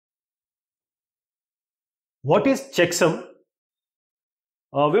What is checksum?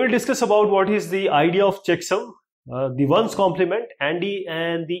 We will discuss about what is the idea of checksum, the ones complement, and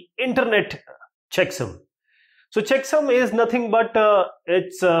the internet checksum. So checksum is nothing but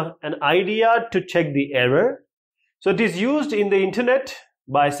it's an idea to check the error. So it is used in the internet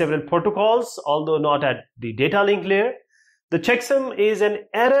by several protocols, although not at the data link layer. The checksum is an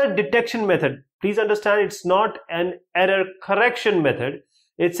error detection method. Please understand, it's not an error correction method.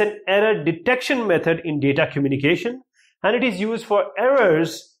 It's an error detection method in data communication, and it is used for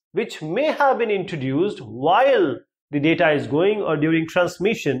errors which may have been introduced while the data is going or during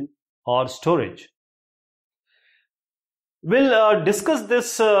transmission or storage. We'll discuss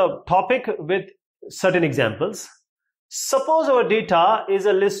this topic with certain examples. Suppose our data is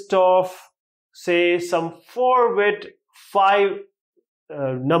a list of, say, some 4-bit 5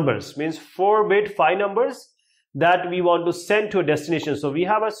 numbers, means 4-bit 5 numbers that we want to send to a destination. So we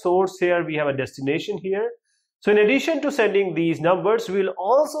have a source here, we have a destination here. So in addition to sending these numbers, we will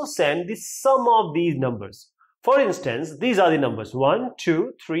also send the sum of these numbers. For instance, these are the numbers 1,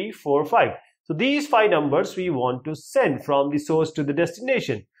 2, 3, 4, 5. So these 5 numbers we want to send from the source to the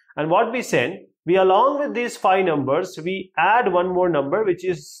destination. And what we send, we along with these 5 numbers, we add one more number, which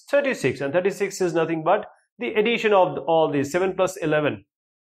is 36. And 36 is nothing but the addition of all these. 7 plus 11,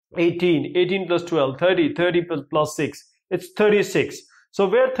 18, 18 plus 12, 30, 30 plus 6, it's 36. So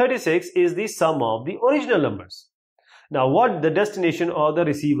where 36 is the sum of the original numbers. Now what the destination or the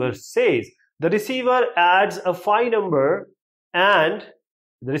receiver says, the receiver adds a 5 number, and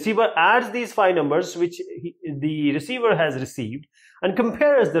the receiver adds these 5 numbers which the receiver has received and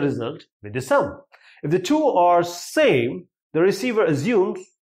compares the result with the sum. If the two are same, the receiver assumes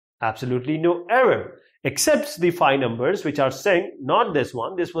absolutely no error, accepts the 5 numbers which are sent, not this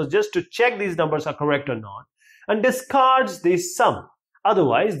one. This was just to check these numbers are correct or not, and discards the sum.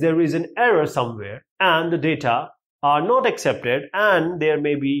 Otherwise, there is an error somewhere and the data are not accepted, and there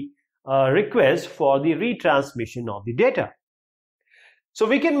may be a request for the retransmission of the data. So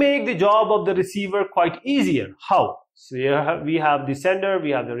we can make the job of the receiver quite easier. How? So here we have the sender, we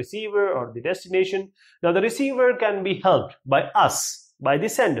have the receiver or the destination. Now the receiver can be helped by us, by the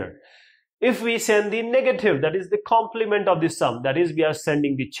sender. If we send the negative, that is the complement of the sum, that is we are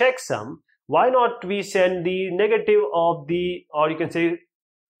sending the checksum, why not we send the negative of the, or you can say,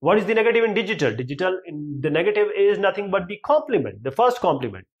 what is the negative in digital? Digital, in the negative is nothing but the complement, the first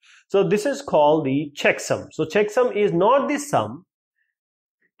complement. So this is called the checksum. So checksum is not the sum.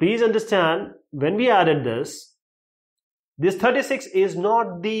 Please understand, when we added this 36 is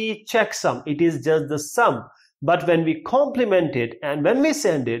not the checksum, it is just the sum. But when we complement it and when we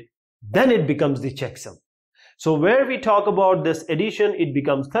send it, then it becomes the checksum. So where we talk about this addition, it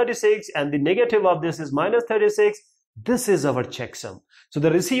becomes 36, and the negative of this is minus 36. This is our checksum. So the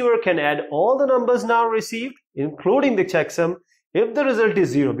receiver can add all the numbers now received, including the checksum, if the result is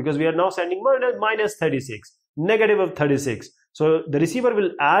 0, because we are now sending minus 36, negative of 36. So the receiver will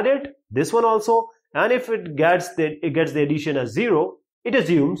add it, this one also, and if it gets the addition as 0, it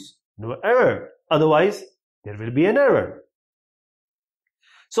assumes no error. Otherwise, there will be an error.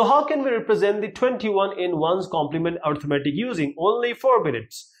 So how can we represent the 21 in ones complement arithmetic using only 4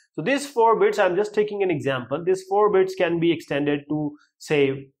 bits? So these 4 bits, I'm just taking an example. These 4 bits can be extended to,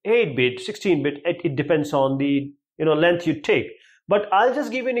 say, 8 bit, 16 bit. It depends on the length you take. But I'll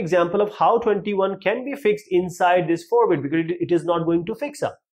just give you an example of how 21 can be fixed inside this 4 bit, because it is not going to fix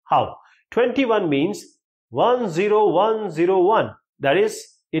up. How? 21 means 10101. That is,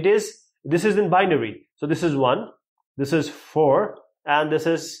 this is in binary. So this is 1, this is 4, and this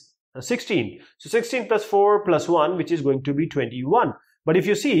is 16. So 16 plus 4 plus 1, which is going to be 21. But if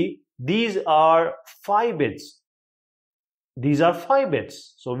you see, these are 5 bits. These are 5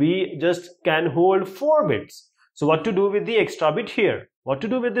 bits. So we just can hold 4 bits. So what to do with the extra bit here? What to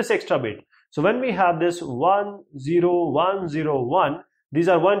do with this extra bit? So when we have this 10101, these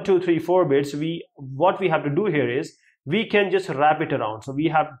are 1, 2, 3, 4 bits. What we have to do here is we can just wrap it around. So we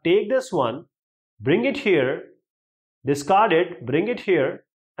have to take this one, bring it here, discard it, bring it here,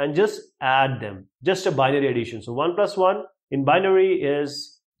 and just add them. Just a binary addition. So 1 plus 1 in binary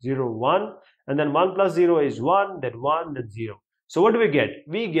is 0, 1, and then 1 plus 0 is 1, then 1, then 0. So what do we get?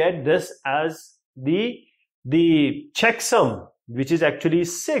 We get this as the checksum, which is actually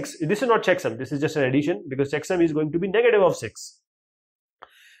 6. This is not checksum, this is just an addition, because checksum is going to be negative of 6.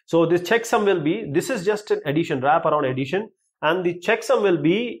 So this checksum will be, this is just an addition, wrap around addition, and the checksum will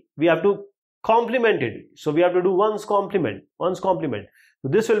be, we have to complement it. So we have to do ones complement. So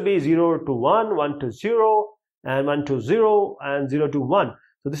this will be 0 to 1, 1 to 0, and 1 to 0, and 0 to 1.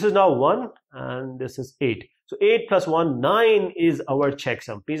 So this is now 1, and this is 8. So 8 plus 1, 9 is our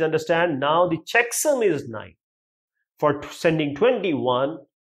checksum. Please understand, now the checksum is 9. For sending 21,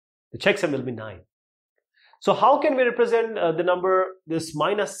 the checksum will be 9. So how can we represent the number, this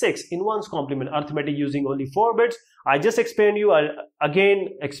minus 6 in ones complement arithmetic using only 4 bits? I just explained you. I'll again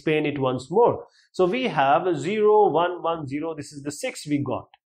explain it once more. So we have 0, 1, 1, 0. This is the 6 we got.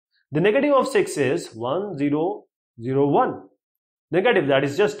 The negative of 6 is 1, 0, 0, 1. Negative, that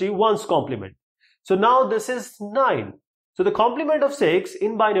is just the ones complement. So now this is 9. So the complement of 6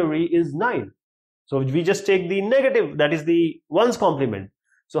 in binary is 9. So we just take the negative, that is the ones complement.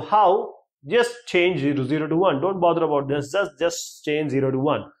 So how? Just change 0, 0 to 1. Don't bother about this. Just change 0 to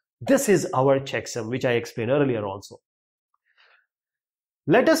 1. This is our checksum, which I explained earlier also.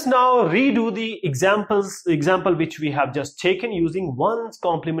 Let us now redo the example which we have just taken using ones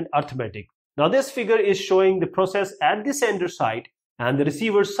complement arithmetic. Now this figure is showing the process at the sender side and the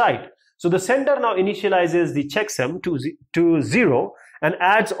receiver side. So the sender now initializes the checksum to 0 and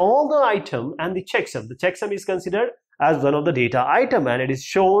adds all the item and the checksum. The checksum is considered as one of the data item and it is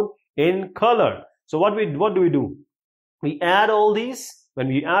shown in color. So what do we do? We add all these. When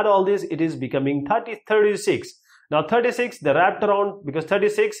we add all this, it is becoming 36. Now 36, the wrapped around, because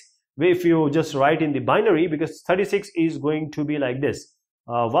 36, if you just write in the binary, because 36 is going to be like this,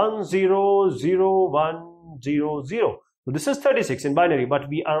 1 0 0 1 0 0. So this is 36 in binary, but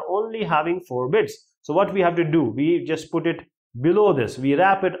we are only having 4 bits. So what we have to do, we just put it below this, we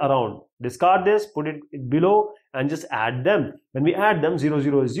wrap it around, discard this, put it below and just add them. When we add them, 0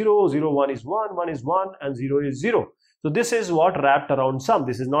 0 is 0, 0 1 is 1, 1 is 1 and 0 is 0. So this is what wrapped around sum.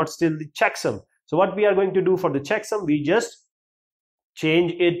 This is not still the checksum. So what we are going to do for the checksum, we just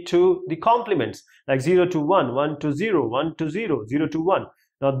change it to the complements like 0 to 1, 1 to 0, 1 to 0, 0 to 1.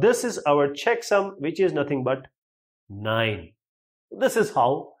 Now this is our checksum, which is nothing but 9. This is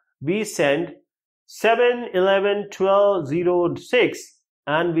how we send 7, 11, 12, 0, 6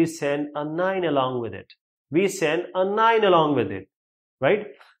 and we send a 9 along with it. We send a 9 along with it, right?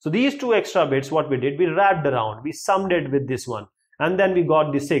 So these 2 extra bits, what we did, we wrapped around, we summed it with this one and then we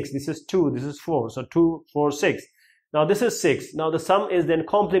got the 6. This is 2, this is 4, so 2, 4, 6. Now this is 6. Now the sum is then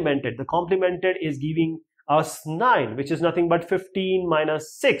complemented. The complemented is giving us 9, which is nothing but 15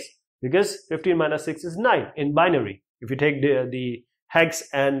 minus 6, because 15 minus 6 is 9 in binary, if you take the hex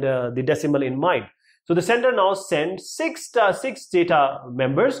and the decimal in mind. So the sender now sends 6 data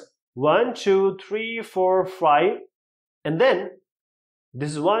members, 1, 2, 3, 4, 5, and then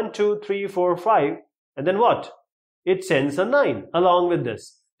this is 1, 2, 3, 4, 5, and then what? It sends a 9 along with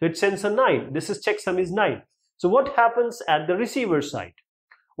this. So it sends a 9. This is checksum is 9. So what happens at the receiver side?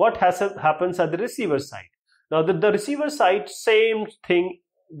 What happens at the receiver side? Now the receiver side, same thing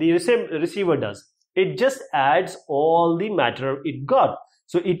the receiver does. It just adds all the matter it got.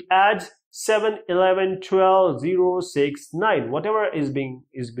 So it adds 7, 11, 12, 0, 6, 9. Whatever is being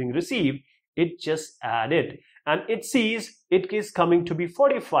received, it just add it. And it sees it is coming to be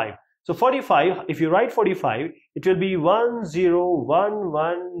 45. So 45, if you write 45, it will be 1, 0, 1,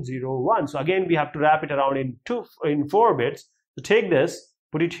 1, 0, 1. So again, we have to wrap it around in 4 bits. So take this,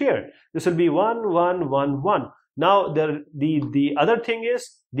 put it here. This will be 1, 1, 1, 1. Now the other thing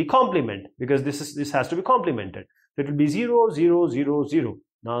is the complement, because this has to be complemented. So it will be 0, 0, 0, 0.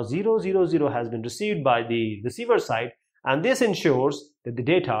 Now 0, 0, 0 has been received by the receiver side, and this ensures that the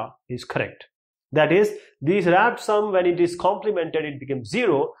data is correct. That is, this wrapped sum, when it is complemented, it becomes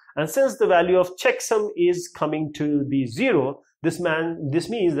 0, and since the value of checksum is coming to be 0, this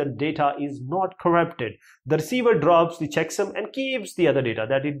means that data is not corrupted. The receiver drops the checksum and keeps the other data.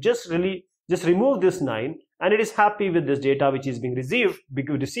 That it just remove this 9, and it is happy with this data which is being received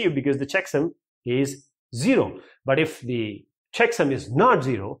because the checksum is 0. But if the checksum is not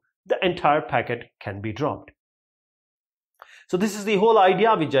 0, the entire packet can be dropped. So this is the whole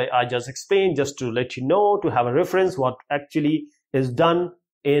idea which I just explained, just to let you know, to have a reference what actually is done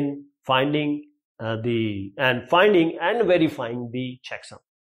in finding and verifying the checksum.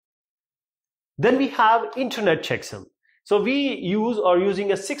 Then we have internet checksum. So we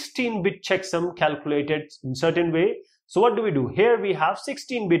using a 16-bit checksum calculated in certain way. So what do we do? Here we have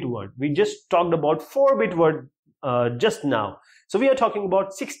 16-bit word. We just talked about 4-bit word just now. So we are talking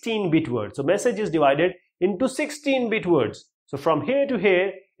about 16-bit words. So message is divided into 16-bit words. So from here to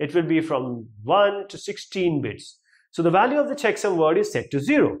here, it will be from 1 to 16 bits. So the value of the checksum word is set to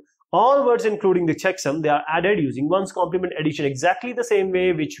 0. All words including the checksum, they are added using ones complement addition, exactly the same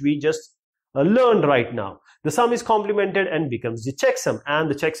way which we just learned right now. The sum is complemented and becomes the checksum,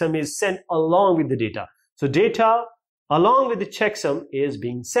 and the checksum is sent along with the data. So data along with the checksum is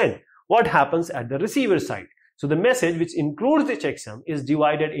being sent. What happens at the receiver side? So the message which includes the checksum is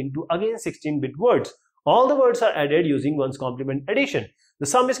divided into again 16-bit words. All the words are added using one's complement addition. The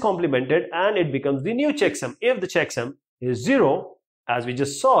sum is complemented and it becomes the new checksum. If the checksum is 0, as we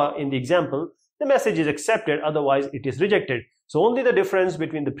just saw in the example, the message is accepted, otherwise it is rejected. So only the difference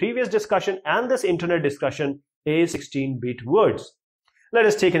between the previous discussion and this internet discussion is 16-bit words. Let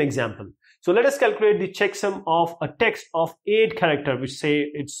us take an example. So let us calculate the checksum of a text of 8 characters, which say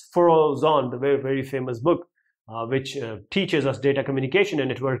it's Forozon, the very famous book, which teaches us data communication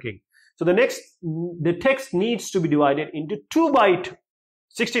and networking. So the text needs to be divided into 2-byte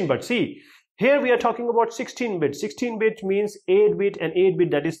 16-bit. See, here we are talking about 16-bit. 16-bit means 8-bit and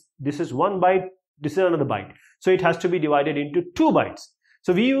 8-bit, this is 1 byte, this is another byte. So it has to be divided into 2 bytes.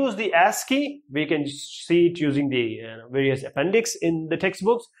 So we use the ASCII, we can see it using the various appendix in the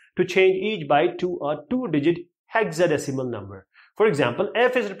textbooks to change each byte to a 2-digit hexadecimal number. For example,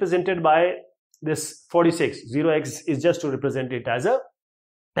 F is represented by this 46. 0x is just to represent it as a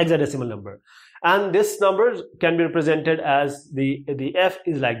hexadecimal number. And this number can be represented as the F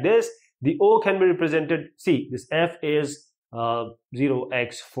is like this. The O can be represented, see, this F is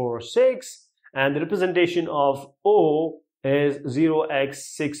 0x46 and the representation of O is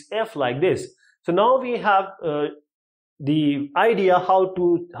 0x6F like this. So now we have the idea how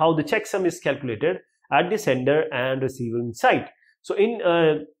the checksum is calculated at the sender and receiving side. So in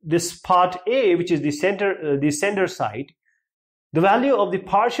this part A, which is the sender side, the value of the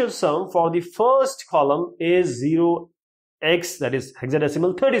partial sum for the first column is 0x, that is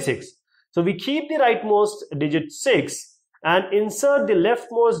hexadecimal 36. So we keep the rightmost digit 6 and insert the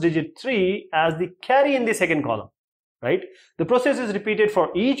leftmost digit 3 as the carry in the second column, right? The process is repeated for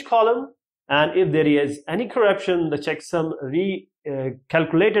each column, and if there is any corruption, the checksum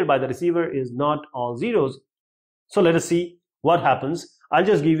calculated by the receiver is not all zeros. So let us see what happens. I'll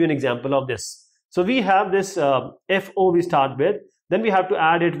just give you an example of this. So we have this FO we start with, then we have to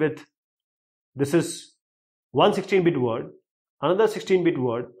add it with, this is one 16-bit word, another 16-bit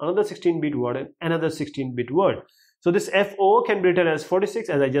word, another 16-bit word, and another 16-bit word. So this FO can be written as 46,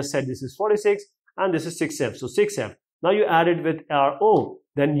 as I just said, this is 46, and this is 6F, so 6F. Now you add it with RO,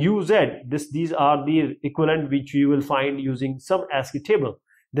 then UZ, these are the equivalent which you will find using some ASCII table.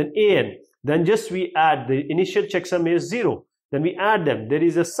 Then AN, then just we add, the initial checksum is 0, then we add them, there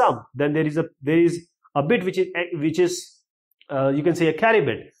is a sum, then there is a bit which is you can say a carry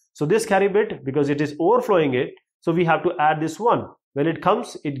bit. So this carry bit, because it is overflowing it, so we have to add this one. When it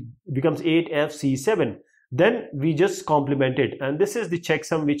comes, it becomes 8FC7. Then we just complement it, and this is the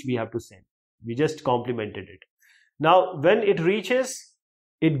checksum which we have to send. We just complemented it. Now when it reaches,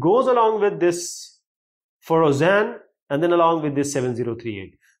 it goes along with this Forozan and then along with this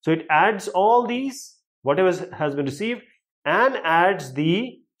 7038. So it adds all these, whatever has been received, and adds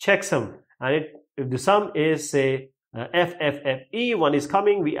the checksum. And if the sum is, say, FFFE, one is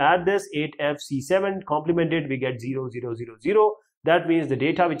coming, we add this 8FC7, complemented, we get 0000. That means the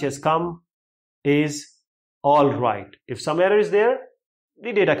data which has come is all right. If some error is there,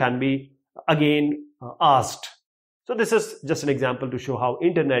 the data can be again asked. So this is just an example to show how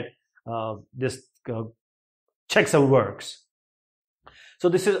internet this checksum works. So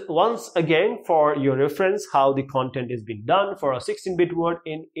this is once again for your reference how the content is being done for a 16-bit word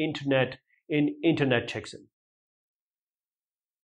in internet checksum.